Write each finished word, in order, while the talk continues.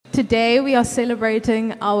Today we are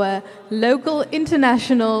celebrating our local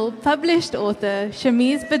international published author,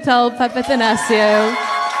 Shamiz Patel Papathanasiou.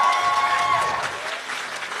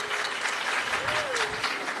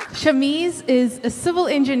 Shamiz is a civil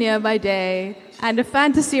engineer by day and a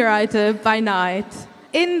fantasy writer by night.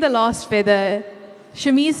 In The Last Feather,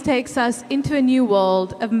 Shamiz takes us into a new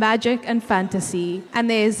world of magic and fantasy, and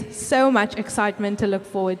there's so much excitement to look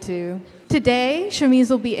forward to. Today, Shamiz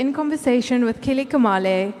will be in conversation with Kelly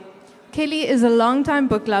Kamale. Kelly is a longtime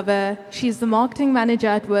book lover. She's the marketing manager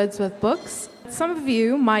at Wordsworth Books. Some of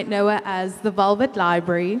you might know her as the Velvet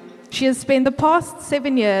Library. She has spent the past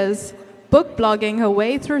 7 years book blogging her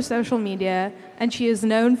way through social media, and she is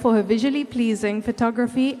known for her visually pleasing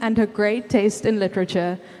photography and her great taste in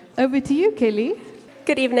literature. Over to you, Kelly.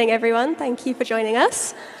 Good evening, everyone. Thank you for joining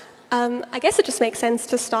us. I guess it just makes sense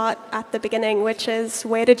to start at the beginning, which is,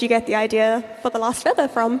 where did you get the idea for The Last Feather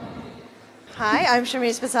from? Hi, I'm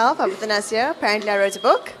Shamiz Patel Papathanasiou. Apparently I wrote a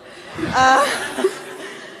book.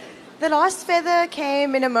 The Last Feather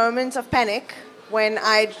came in a moment of panic when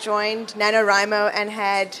I joined NaNoWriMo and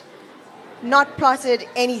had not plotted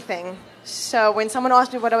anything. So when someone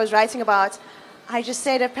asked me what I was writing about, I just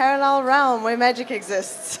said a parallel realm where magic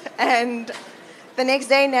exists. And the next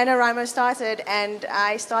day NaNoWriMo started and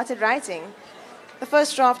I started writing. The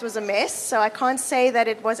first draft was a mess, so I can't say that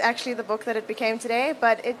it was actually the book that it became today,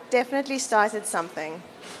 but it definitely started something.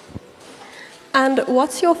 And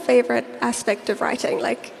what's your favorite aspect of writing?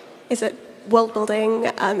 Like, is it world building?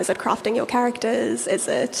 Is it crafting your characters? Is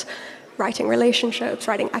it writing relationships,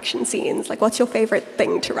 writing action scenes? Like, what's your favorite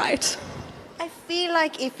thing to write? I feel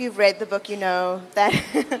like if you've read the book, you know that...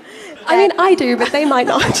 I mean, I do, but they might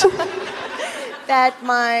not. that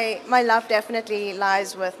my love definitely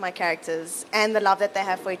lies with my characters and the love that they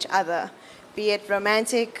have for each other, be it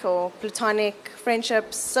romantic or platonic,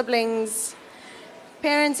 friendships, siblings,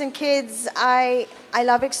 parents and kids. I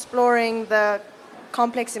love exploring the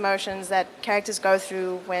complex emotions that characters go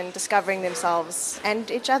through when discovering themselves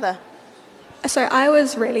and each other. So I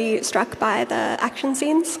was really struck by the action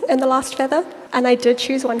scenes in The Last Feather, and I did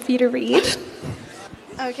choose one for you to read.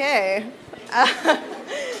 Okay.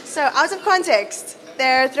 So out of context,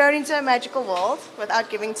 they're thrown into a magical world without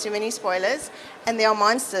giving too many spoilers, and there are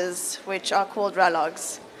monsters which are called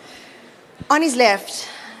Ralogs. On his left,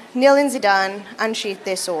 Neil and Zidane unsheathed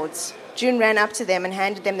their swords. June ran up to them and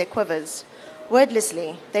handed them their quivers.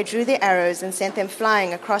 Wordlessly, they drew their arrows and sent them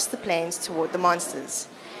flying across the plains toward the monsters.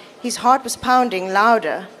 His heart was pounding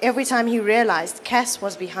louder every time he realized Cass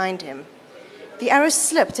was behind him. The arrow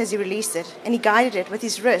slipped as he released it, and he guided it with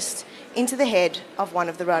his wrist into the head of one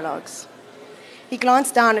of the Ralogs. He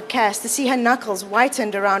glanced down at Cass to see her knuckles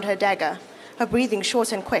whitened around her dagger, her breathing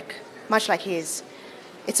short and quick, much like his.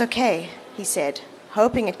 "It's okay," he said,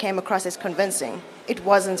 hoping it came across as convincing. It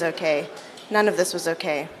wasn't okay. None of this was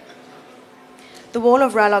okay. The wall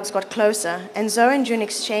of Ralogs got closer, and Zoe and June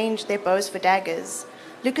exchanged their bows for daggers.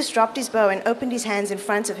 Lucas dropped his bow and opened his hands in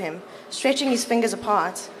front of him, stretching his fingers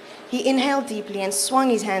apart. He inhaled deeply and swung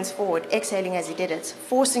his hands forward, exhaling as he did it,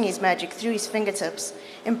 forcing his magic through his fingertips,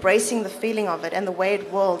 embracing the feeling of it and the way it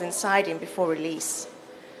whirled inside him before release.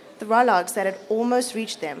 The Ralogs that had almost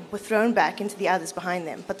reached them were thrown back into the others behind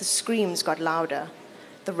them, but the screams got louder.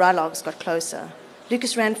 The Ralogs got closer.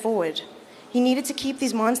 Lucas ran forward. He needed to keep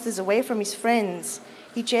these monsters away from his friends.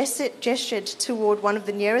 He gestured toward one of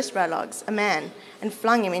the nearest Ralogs, a man, and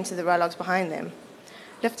flung him into the Ralogs behind them.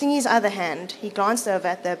 Lifting his other hand, he glanced over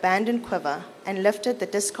at the abandoned quiver and lifted the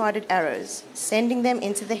discarded arrows, sending them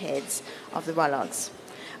into the heads of the Ralogs.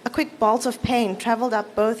 A quick bolt of pain traveled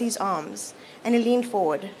up both his arms, and he leaned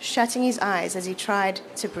forward, shutting his eyes as he tried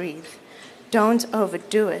to breathe. "Don't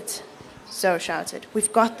overdo it," Zoe shouted.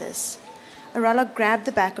 "We've got this." A Ralog grabbed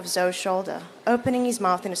the back of Zoe's shoulder, opening his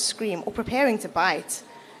mouth in a scream or preparing to bite.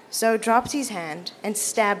 Zoe dropped his hand and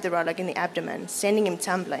stabbed the Ralog in the abdomen, sending him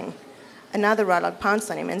tumbling. Another Ralog pounced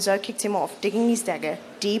on him, and Zoe kicked him off, digging his dagger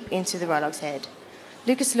deep into the Ralog's head.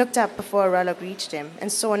 Lucas looked up before a Ralog reached him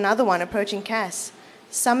and saw another one approaching Cass.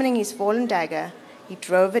 Summoning his fallen dagger, he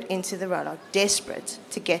drove it into the Ralog, desperate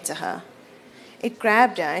to get to her. It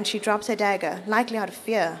grabbed her, and she dropped her dagger, likely out of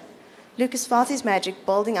fear. Lucas felt his magic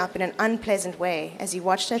building up in an unpleasant way as he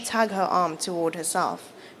watched her tug her arm toward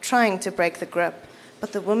herself, trying to break the grip,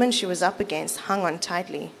 but the woman she was up against hung on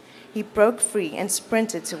tightly. He broke free and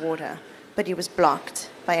sprinted toward her, but he was blocked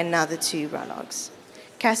by another two Ralogs.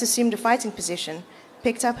 Cass assumed a fighting position,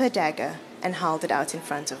 picked up her dagger, and held it out in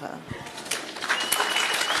front of her.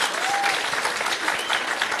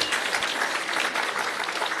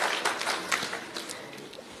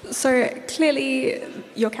 So clearly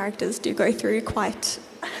your characters do go through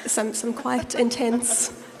some quite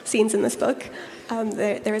intense scenes in this book.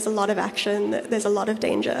 There is a lot of action, there's a lot of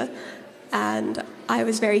danger, and I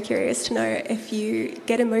was very curious to know if you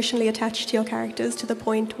get emotionally attached to your characters to the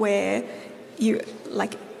point where you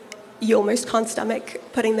almost can't stomach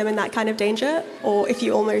putting them in that kind of danger, or if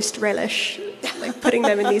you almost relish putting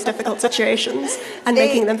them in these difficult situations and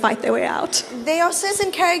making them fight their way out. There are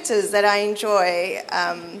certain characters that I enjoy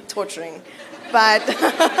torturing, but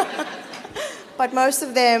but most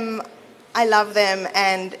of them, I love them,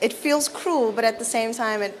 and it feels cruel, but at the same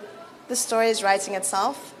time, the story is writing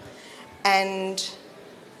itself. And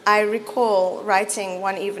I recall writing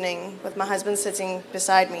one evening with my husband sitting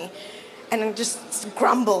beside me, and I just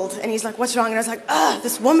grumbled, and he's like, "What's wrong?" And I was like,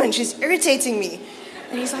 this woman, she's irritating me.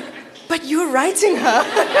 And he's like, "But you're writing her."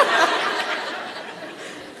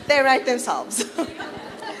 They write themselves.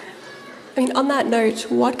 I mean, on that note,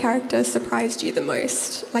 what character surprised you the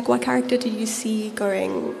most? Like, what character did you see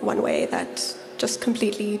going one way that just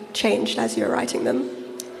completely changed as you were writing them?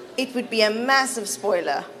 It would be a massive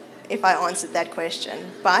spoiler if I answered that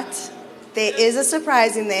question, but there is a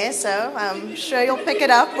surprise in there, so I'm sure you'll pick it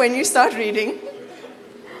up when you start reading.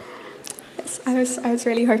 Yes, I was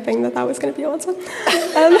really hoping that was going to be your answer.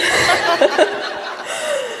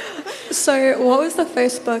 So what was the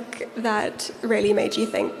first book that really made you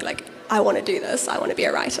think, like, I want to do this, I want to be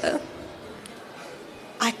a writer?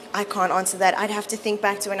 I can't answer that. I'd have to think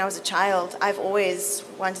back to when I was a child. I've always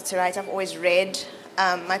wanted to write. I've always read.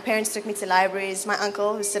 My parents took me to libraries. My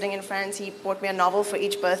uncle, who's sitting in front, he bought me a novel for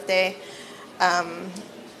each birthday.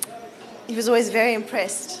 He was always very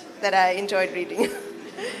impressed that I enjoyed reading.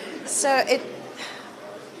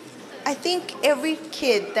 I think every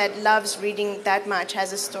kid that loves reading that much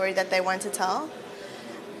has a story that they want to tell.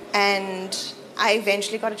 And I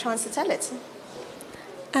eventually got a chance to tell it.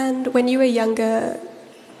 And when you were younger,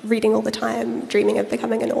 reading all the time, dreaming of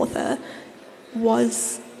becoming an author,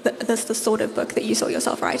 was this the sort of book that you saw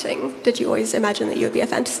yourself writing? Did you always imagine that you would be a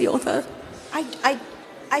fantasy author?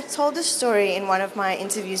 I told a story in one of my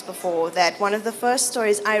interviews before that one of the first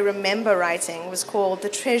stories I remember writing was called The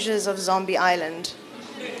Treasures of Zombie Island.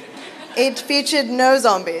 It featured no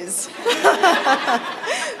zombies.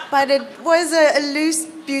 But it was a loose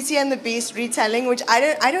Beauty and the Beast retelling, which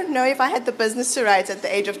I don't know if I had the business to write at the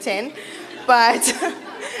age of 10, but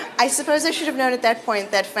I suppose I should have known at that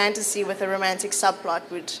point that fantasy with a romantic subplot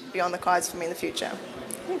would be on the cards for me in the future.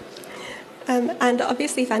 And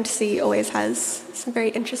obviously fantasy always has some very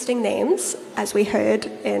interesting names, as we heard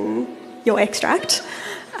in your extract.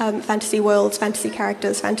 Fantasy worlds, fantasy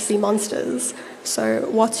characters, fantasy monsters. So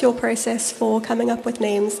what's your process for coming up with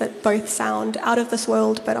names that both sound out of this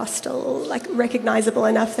world but are still recognizable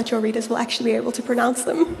enough that your readers will actually be able to pronounce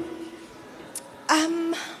them?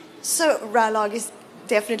 So Ralog is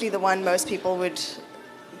definitely the one most people would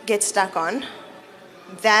get stuck on.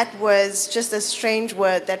 That was just a strange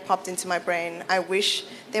word that popped into my brain. I wish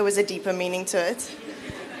there was a deeper meaning to it.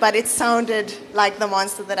 But it sounded like the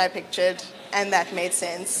monster that I pictured, and that made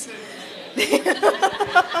sense.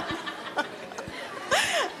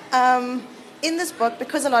 In this book,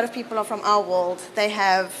 because a lot of people are from our world, they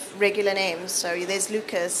have regular names. So there's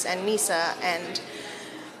Lucas and Nisa, and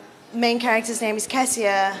main character's name is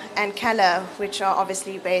Cassia and Kala, which are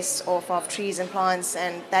obviously based off of trees and plants,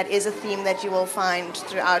 and that is a theme that you will find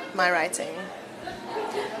throughout my writing.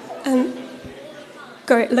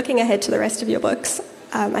 Looking ahead to the rest of your books,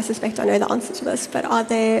 I suspect I know the answer to this, but are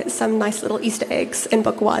there some nice little Easter eggs in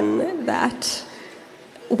book 1 that,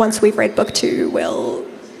 once we've read book 2, will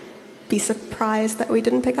be surprised that we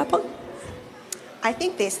didn't pick up on? I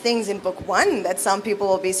think there's things in book 1 that some people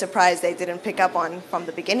will be surprised they didn't pick up on from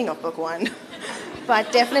the beginning of book 1.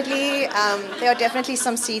 But definitely, there are definitely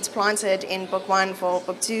some seeds planted in book 1 for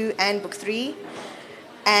book 2 and book 3.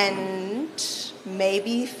 And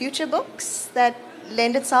maybe future books that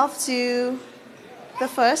lend itself to the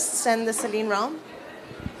firsts and the Celine realm.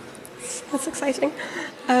 That's exciting.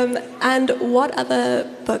 And what other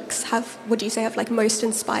books would you say have most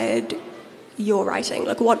inspired your writing?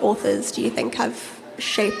 What authors do you think have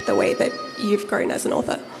shaped the way that you've grown as an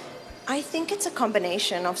author? I think it's a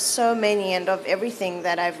combination of so many and of everything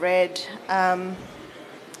that I've read.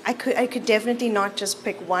 I could definitely not just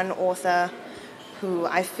pick one author who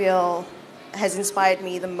I feel has inspired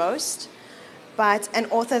me the most, but an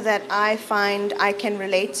author that I find I can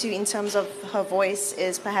relate to in terms of her voice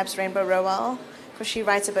is perhaps Rainbow Rowell, because she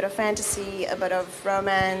writes a bit of fantasy, a bit of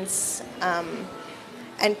romance,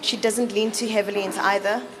 and she doesn't lean too heavily into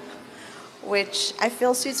either, which I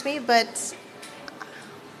feel suits me, but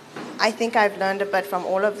I think I've learned a bit from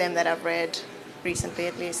all of them that I've read recently,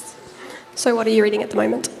 at least. So what are you reading at the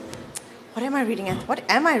moment? What am I reading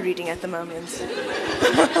at the moment?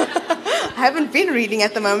 I haven't been reading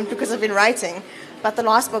at the moment because I've been writing. But the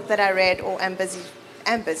last book that I read, or am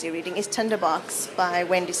busy reading, is Tinderbox by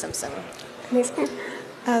Wendy Simpson. Amazing.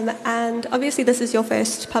 And obviously this is your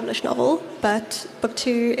first published novel, but book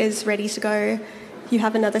 2 is ready to go. You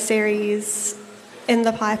have another series in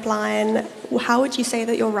the pipeline. How would you say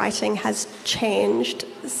that your writing has changed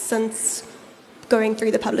since going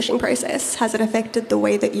through the publishing process? Has it affected the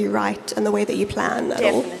way that you write and the way that you plan at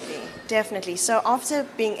all? Definitely. So after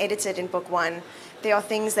being edited in book 1, there are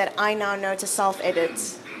things that I now know to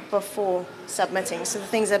self-edit before submitting. So the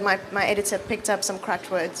things that my editor picked up some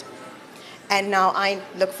crutch words, and now I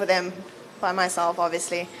look for them by myself,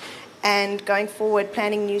 obviously. And going forward,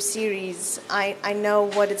 planning new series, I know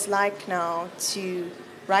what it's like now to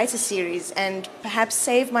write a series and perhaps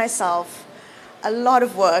save myself a lot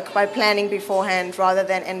of work by planning beforehand rather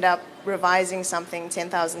than end up revising something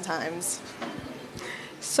 10,000 times.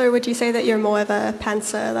 So would you say that you're more of a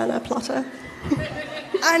pantser than a plotter?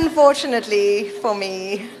 Unfortunately for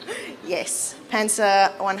me, yes.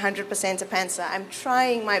 Pantser, 100% a pantser. I'm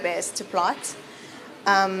trying my best to plot,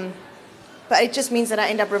 but it just means that I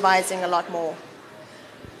end up revising a lot more,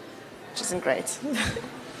 which isn't great.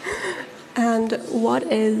 And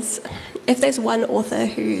if there's one author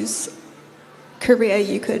whose career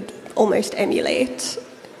you could almost emulate,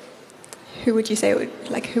 who would you say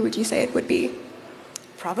it would be?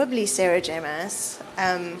 Probably Sarah J. Maas.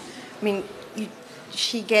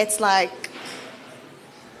 She gets like,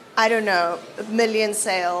 I don't know, 1 million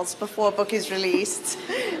sales before a book is released.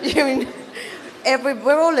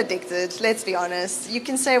 We're all addicted, let's be honest. You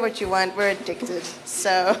can say what you want, we're addicted.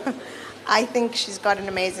 So I think she's got an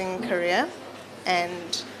amazing career,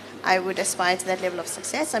 and I would aspire to that level of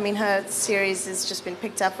success. Her series has just been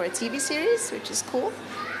picked up for a TV series, which is cool.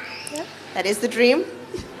 Yeah, that is the dream.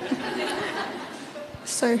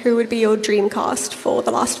 So who would be your dream cast for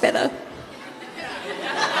The Last Feather?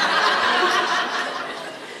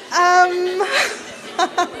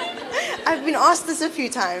 I've been asked this a few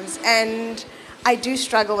times, and I do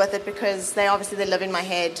struggle with it because they live in my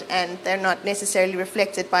head and they're not necessarily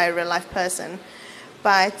reflected by a real life person.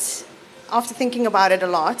 But after thinking about it a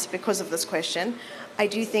lot because of this question, I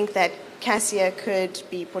do think that Cassia could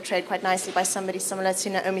be portrayed quite nicely by somebody similar to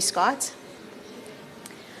Naomi Scott.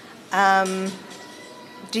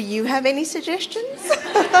 Do you have any suggestions?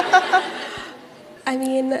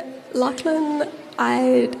 Lachlan,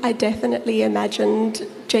 I definitely imagined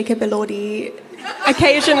Jacob Elordi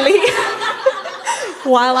occasionally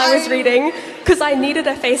while I was reading, because I needed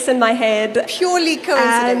a face in my head. Purely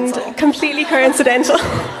coincidental. And completely coincidental.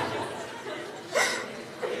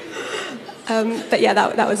 But yeah,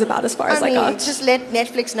 that was about as far as I got. Just let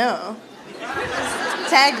Netflix know.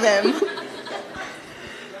 Tag them.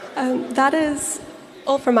 That is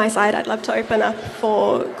all from my side. I'd love to open up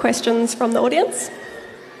for questions from the audience.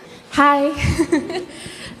 Hi.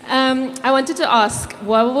 I wanted to ask,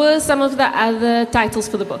 what were some of the other titles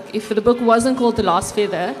for the book? If the book wasn't called The Last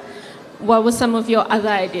Feather, what were some of your other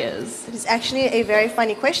ideas? It is actually a very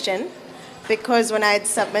funny question, because when I had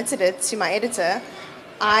submitted it to my editor,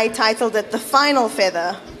 I titled it The Final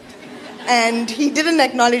Feather. And he didn't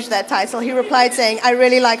acknowledge that title. He replied saying, I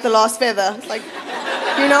really like The Last Feather. It's like,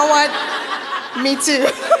 you know what? Me too.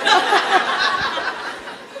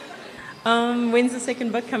 When's the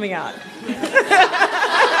second book coming out?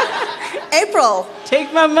 April.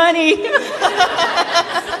 Take my money.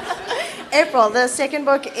 April. The second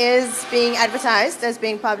book is being advertised as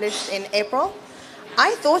being published in April.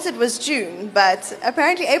 I thought it was June, but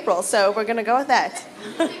apparently April, so we're going to go with that.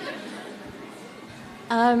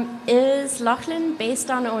 Is Lachlan based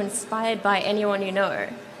on or inspired by anyone you know?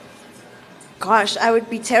 Gosh, I would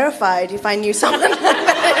be terrified if I knew someone like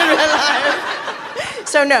that in real life.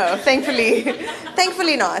 So no,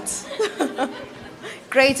 thankfully not.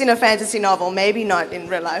 Great in a fantasy novel, maybe not in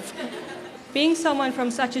real life. Being someone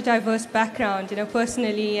from such a diverse background,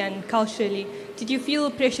 personally and culturally, did you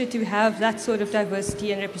feel pressure to have that sort of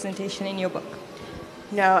diversity and representation in your book?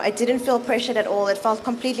 No, I didn't feel pressured at all. It felt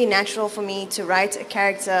completely natural for me to write a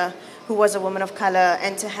character who was a woman of color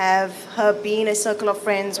and to have her be in a circle of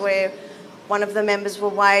friends where one of the members were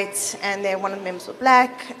white and then one of the members were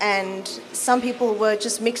black, and some people were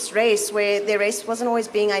just mixed race where their race wasn't always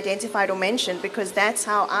being identified or mentioned, because that's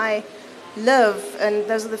how I live and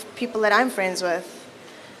those are the people that I'm friends with.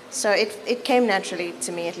 So it came naturally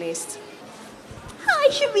to me, at least. Hi,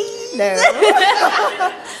 Shameez! No.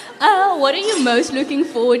 What are you most looking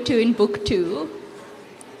forward to in book 2?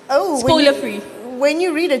 Oh, spoiler free. When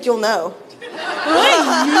you read it, you'll know. What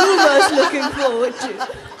are you most looking forward to?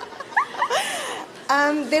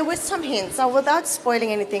 There were some hints. Without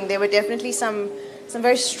spoiling anything, there were definitely some some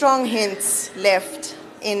very strong hints left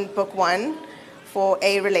in book 1 for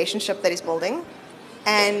a relationship that he's building,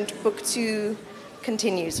 and book 2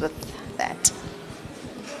 continues with that.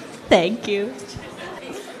 Thank you.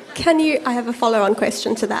 I have a follow-on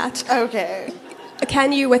question to that. Okay.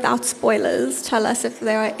 Can you, without spoilers, tell us if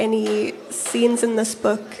there are any scenes in this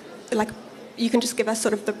book, like you can just give us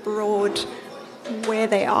sort of the broad where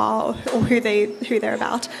they are or who they're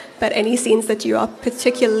about, but any scenes that you are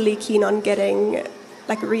particularly keen on getting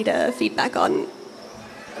like reader feedback on?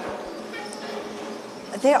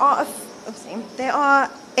 There are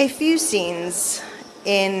a few scenes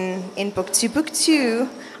in book 2. Book 2,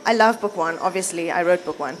 I love book 1. Obviously, I wrote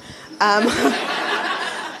book 1.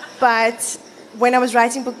 But when I was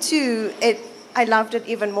writing book 2, I loved it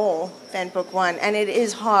even more than book 1. And it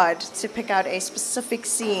is hard to pick out a specific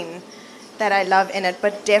scene that I love in it.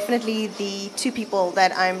 But definitely the two people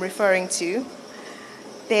that I'm referring to,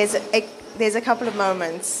 there's a couple of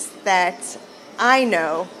moments that I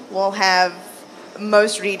know will have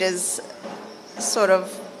most readers sort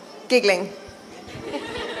of giggling.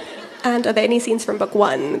 And are there any scenes from book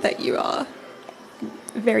 1 that you are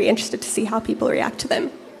very interested to see how people react to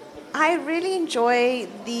them? I really enjoy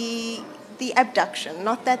the abduction.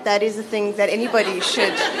 Not that that is a thing that anybody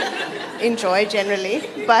should enjoy generally,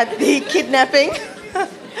 but the kidnapping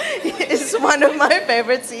is one of my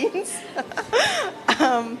favorite scenes.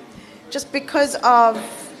 Just because of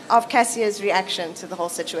Cassia's reaction to the whole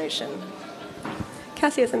situation.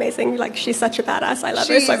 Cassie is amazing. Like, she's such a badass. I love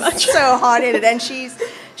her so much. She's so hard-headed, and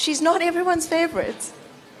she's not everyone's favorite.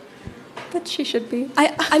 But she should be.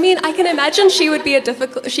 I mean, I can imagine she might be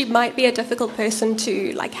a difficult person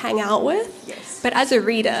to like hang out with. Yes. But as a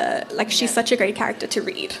reader, like she's such a great character to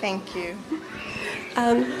read. Thank you.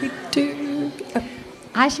 We do. Oh.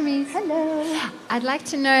 Hi, Shamise. Hello. I'd like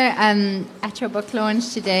to know, at your book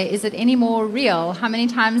launch today, is it any more real? How many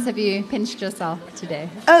times have you pinched yourself today?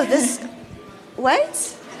 Oh, this.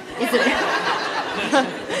 Wait. Is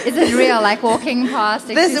it real? Like walking past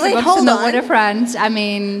exclusive books on the waterfront? I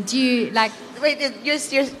mean, do you like? Wait,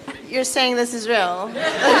 you're saying this is real?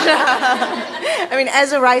 I mean,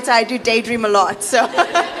 as a writer, I do daydream a lot. So.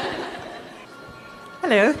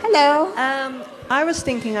 Hello. Hello. I was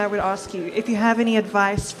thinking I would ask you if you have any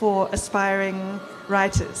advice for aspiring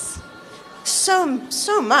writers. So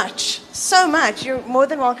much. You're more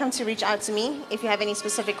than welcome to reach out to me if you have any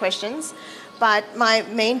specific questions. But my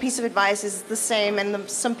main piece of advice is the same and the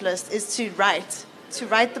simplest, is to write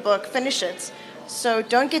the book, finish it. So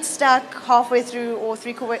don't get stuck halfway through or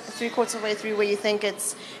three quarters of the way through where you think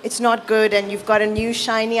it's not good and you've got a new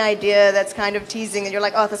shiny idea that's kind of teasing and you're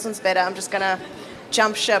like, oh, this one's better, I'm just going to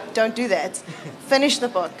jump ship. Don't do that. Finish the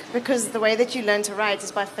book, because the way that you learn to write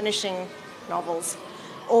is by finishing novels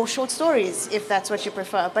or short stories if that's what you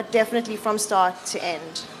prefer, but definitely from start to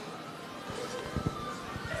end.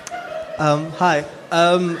 Hi.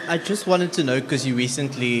 I just wanted to know, because you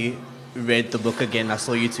recently read the book again, I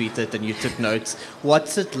saw you tweet it and you took notes.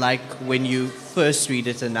 What's it like when you first read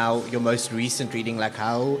it and now your most recent reading? Like,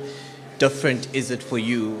 how different is it for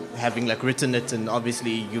you, having like written it, and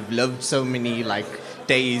obviously you've lived so many like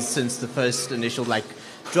days since the first initial like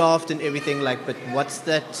draft and everything, like, but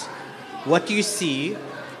what do you see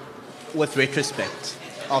with retrospect?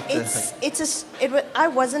 I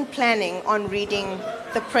wasn't planning on reading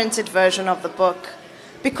the printed version of the book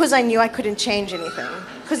because I knew I couldn't change anything.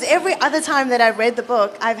 Because every other time that I've read the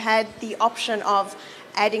book, I've had the option of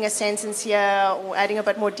adding a sentence here or adding a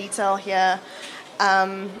bit more detail here.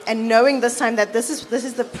 And knowing this time that this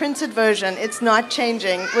is the printed version, it's not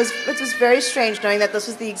changing, it was very strange knowing that this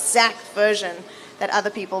was the exact version that other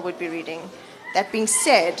people would be reading. That being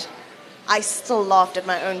said, I still laughed at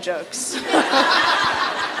my own jokes.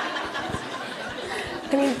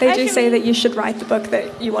 I mean, they do say that you should write the book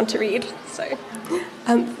that you want to read. So,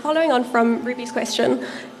 following on from Ruby's question,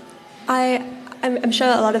 I'm sure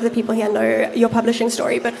a lot of the people here know your publishing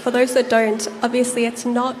story, but for those that don't, obviously it's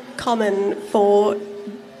not common for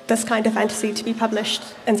this kind of fantasy to be published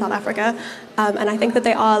in South Africa, and I think that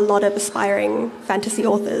there are a lot of aspiring fantasy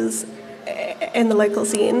authors in the local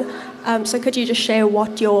scene. So could you just share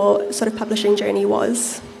what your sort of publishing journey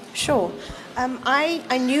was? Sure.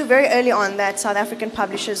 I knew very early on that South African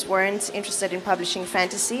publishers weren't interested in publishing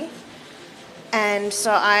fantasy. And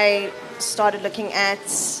so I started looking at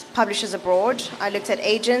publishers abroad. I looked at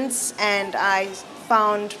agents, and I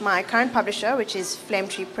found my current publisher, which is Flame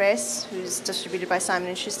Tree Press, who's distributed by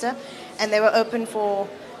Simon & Schuster. And they were open for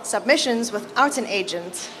submissions without an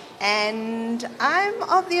agent. And I'm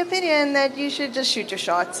of the opinion that you should just shoot your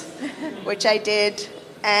shot, which I did.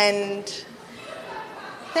 And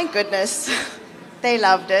thank goodness they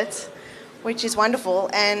loved it. which is wonderful.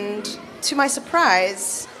 And to my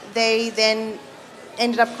surprise, they then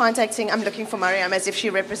ended up contacting, I'm looking for Mariam as if she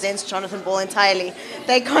represents Jonathan Ball entirely.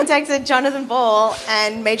 They contacted Jonathan Ball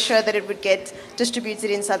and made sure that it would get distributed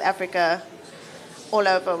in South Africa all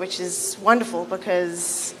over, which is wonderful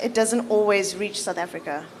because it doesn't always reach South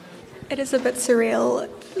Africa. It is a bit surreal,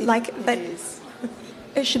 like that.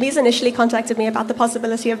 Shamiz initially contacted me about the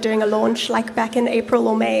possibility of doing a launch like back in April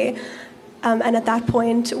or May. And at that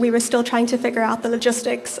point, we were still trying to figure out the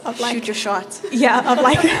logistics of like... Shoot your shot. Yeah, of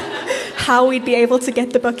like how we'd be able to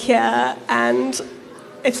get the book here and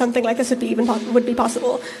if something like this would be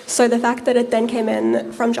possible. So the fact that it then came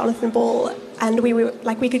in from Jonathan Ball and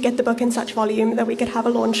we could get the book in such volume that we could have a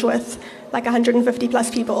launch with like 150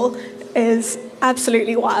 plus people is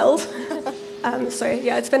absolutely wild. So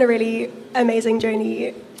yeah, it's been a really amazing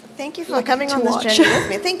journey. Thank you for coming on this journey with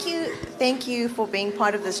me. Thank you for being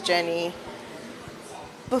part of this journey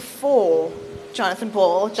before Jonathan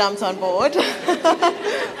Ball jumped on board,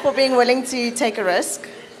 for being willing to take a risk.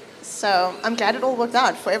 So I'm glad it all worked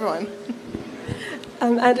out for everyone.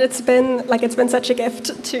 And it's been such a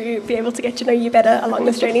gift to be able to get to know you better along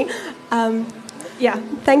this journey.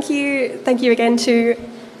 Thank you again to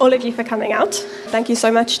all of you for coming out. Thank you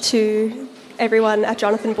so much to everyone at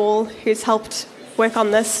Jonathan Ball who's helped work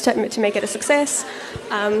on this to make it a success.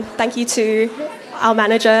 Thank you to our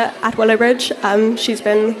manager at Willowbridge. She's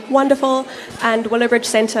been wonderful. And Willowbridge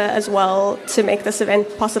Centre as well to make this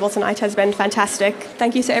event possible tonight has been fantastic.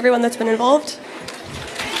 Thank you to everyone that's been involved.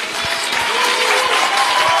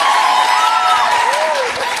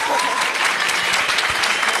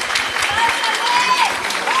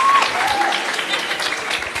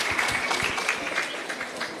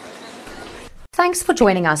 Thanks for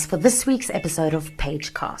joining us for this week's episode of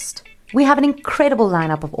Pagecast. We have an incredible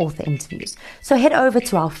lineup of author interviews, so head over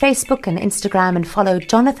to our Facebook and Instagram and follow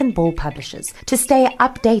Jonathan Ball Publishers to stay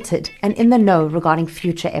updated and in the know regarding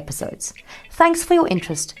future episodes. Thanks for your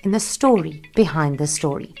interest in the story behind the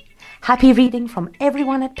story. Happy reading from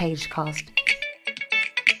everyone at Pagecast.